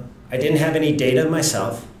carcinoma. I didn't have any data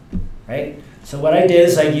myself, right? So what I did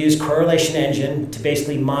is I used Correlation Engine to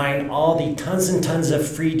basically mine all the tons and tons of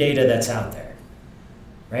free data that's out there,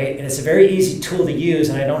 right? And it's a very easy tool to use,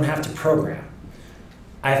 and I don't have to program.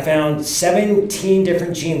 I found 17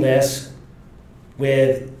 different gene lists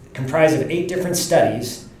comprised of 8 different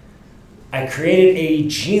studies. I created a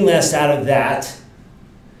gene list out of that,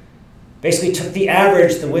 basically took the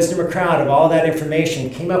average, the wisdom of crowd of all that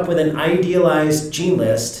information, came up with an idealized gene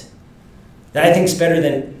list that I think is better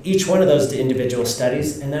than each one of those individual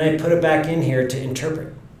studies, and then I put it back in here to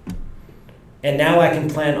interpret. And now I can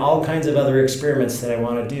plan all kinds of other experiments that I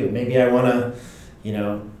want to do. Maybe I want to,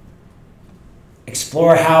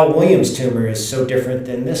 explore how Williams tumor is so different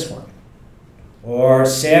than this one. Or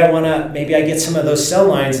say maybe I get some of those cell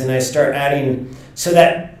lines and I start adding, so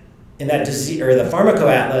that in that disease, or the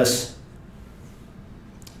pharmacoatlas,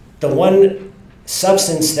 the one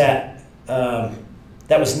substance that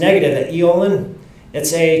was negative, the eolin,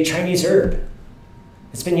 it's a Chinese herb.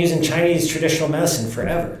 It's been used in Chinese traditional medicine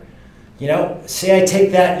forever. Say I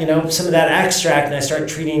take that, some of that extract and I start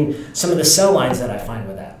treating some of the cell lines that I find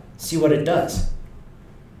with that. See what it does.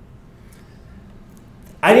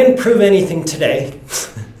 I didn't prove anything today.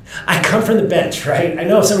 I come from the bench, right? I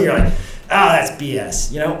know some of you are like, that's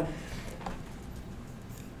BS,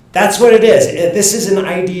 That's what it is. This is an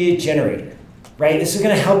idea generator, right? This is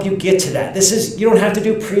going to help you get to that. You don't have to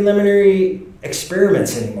do preliminary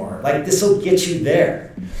experiments anymore. Like, this will get you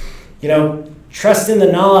there. Trust in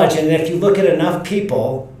the knowledge, and if you look at enough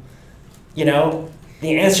people, the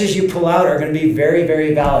answers you pull out are going to be very,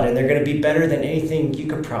 very valid, and they're going to be better than anything you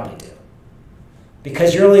could probably do.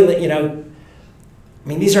 Because you're only,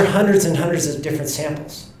 these are hundreds and hundreds of different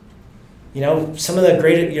samples. Some of the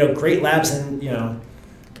great labs and,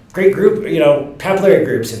 great group, papillary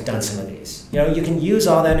groups have done some of these. You can use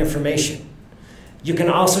all that information. You can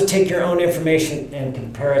also take your own information and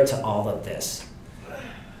compare it to all of this.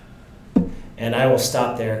 And I will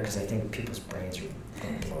stop there because I think people's brains are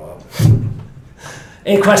going to blow up.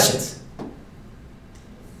 Any questions?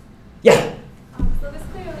 Yeah? So this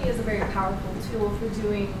clearly is a very powerful tool for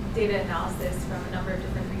doing data analysis from a number of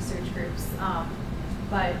different research groups.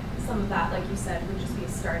 But some of that, like you said, would just be a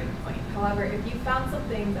starting point. However, if you found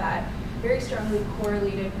something that very strongly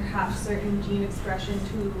correlated perhaps certain gene expression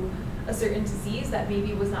to a certain disease that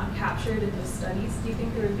maybe was not captured in those studies, do you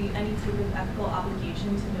think there would be any type of ethical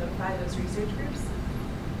obligation to notify those research groups?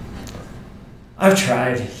 I've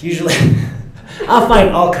tried. Usually, I'll find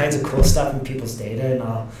all kinds of cool stuff in people's data, and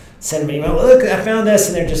I'll send them an email. Look, I found this,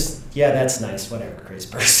 and they're just, yeah, that's nice, whatever, crazy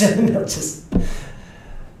person. They'll just,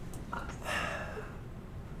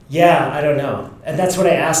 yeah, I don't know. And that's what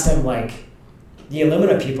I asked them, like, the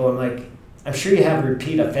Illumina people, I'm like, I'm sure you have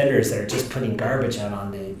repeat offenders that are just putting garbage out on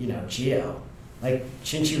the, geo. Like,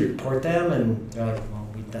 shouldn't you report them? And they're like, well,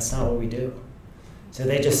 that's not what we do. So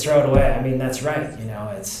they just throw it away. That's right.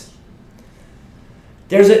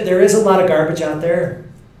 There is a lot of garbage out there.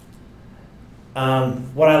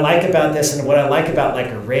 What I like about this, and what I like about like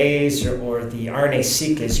arrays or the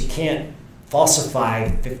RNA-seq, is you can't falsify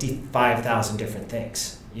 55,000 different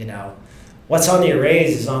things. what's on the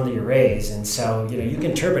arrays is on the arrays. And so, you know, you can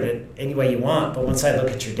interpret it any way you want, but once I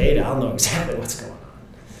look at your data, I'll know exactly what's going on.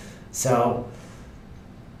 So,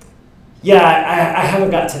 yeah, I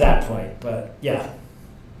haven't got to that point, but yeah.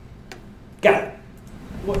 Got it.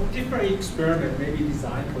 What different experiment may be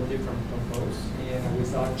designed for different purpose, and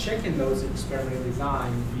without checking those experiment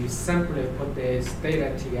design, you simply put this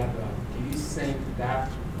data together. Do you think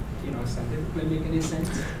that, you know, scientifically make any sense?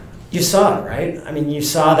 You saw it, right? I mean, you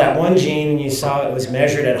saw that one gene, you saw it was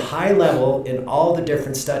measured at high level in all the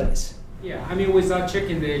different studies. Yeah, I mean, without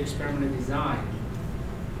checking the experiment design,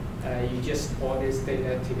 you just put this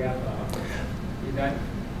data together. Is that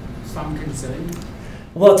some concern?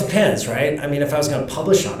 Well, it depends, right? I mean, if I was going to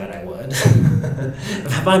publish on it, I would.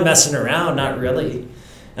 If I'm messing around, not really.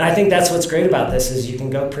 And I think that's what's great about this is you can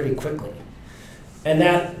go pretty quickly. And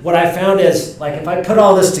that what I found is, like, if I put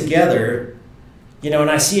all this together, you know,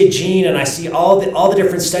 and I see a gene and I see all the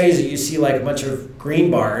different studies that you see, like a bunch of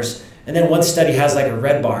green bars, and then one study has like a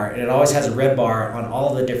red bar, and it always has a red bar on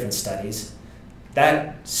all the different studies,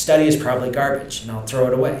 that study is probably garbage, and I'll throw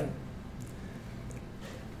it away.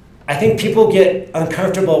 I think people get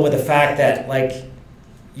uncomfortable with the fact that, like,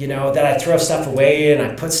 you know, that I throw stuff away and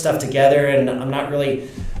I put stuff together and I'm not really,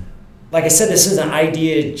 like I said, this is an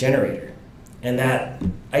idea generator. And that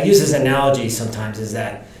I use this analogy sometimes is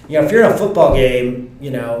that, you know, if you're in a football game,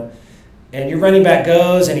 you know, and your running back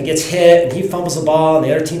goes and he gets hit and he fumbles the ball and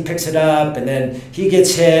the other team picks it up and then he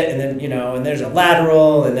gets hit and then, you know, and there's a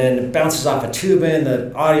lateral and then it bounces off a tuba in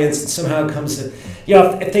the audience and somehow comes to, you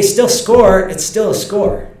know, if they still score, it's still a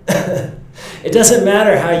score. It doesn't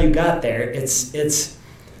matter how you got there. It's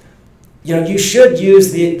you know, you should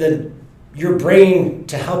use your brain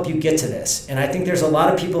to help you get to this. And I think there's a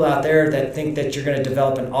lot of people out there that think that you're going to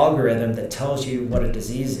develop an algorithm that tells you what a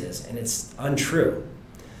disease is, and it's untrue.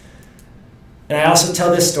 And I also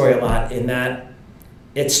tell this story a lot in that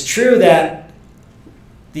it's true that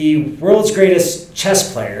the world's greatest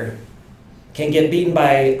chess player can get beaten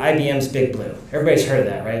by IBM's Big Blue. Everybody's heard of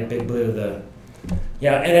that, right? Big Blue,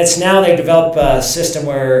 yeah, and it's now they develop a system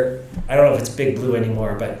where, I don't know if it's Big Blue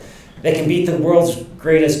anymore, but they can beat the world's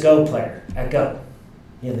greatest Go player at Go,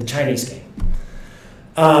 you know, the Chinese game.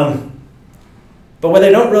 But what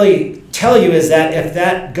they don't really tell you is that if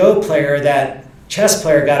that Go player, that chess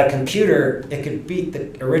player got a computer, it could beat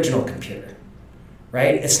the original computer,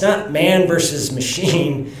 right? It's not man versus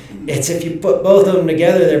machine. It's if you put both of them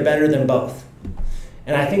together, they're better than both.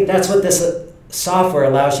 And I think that's what this software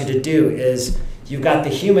allows you to do is you've got the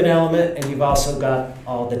human element and you've also got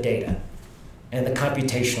all the data and the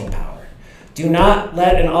computational power. Do not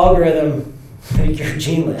let an algorithm make your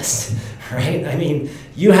gene list, right? I mean,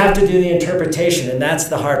 you have to do the interpretation, and that's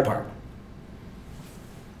the hard part.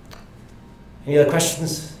 Any other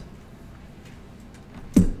questions?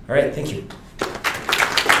 All right, thank you.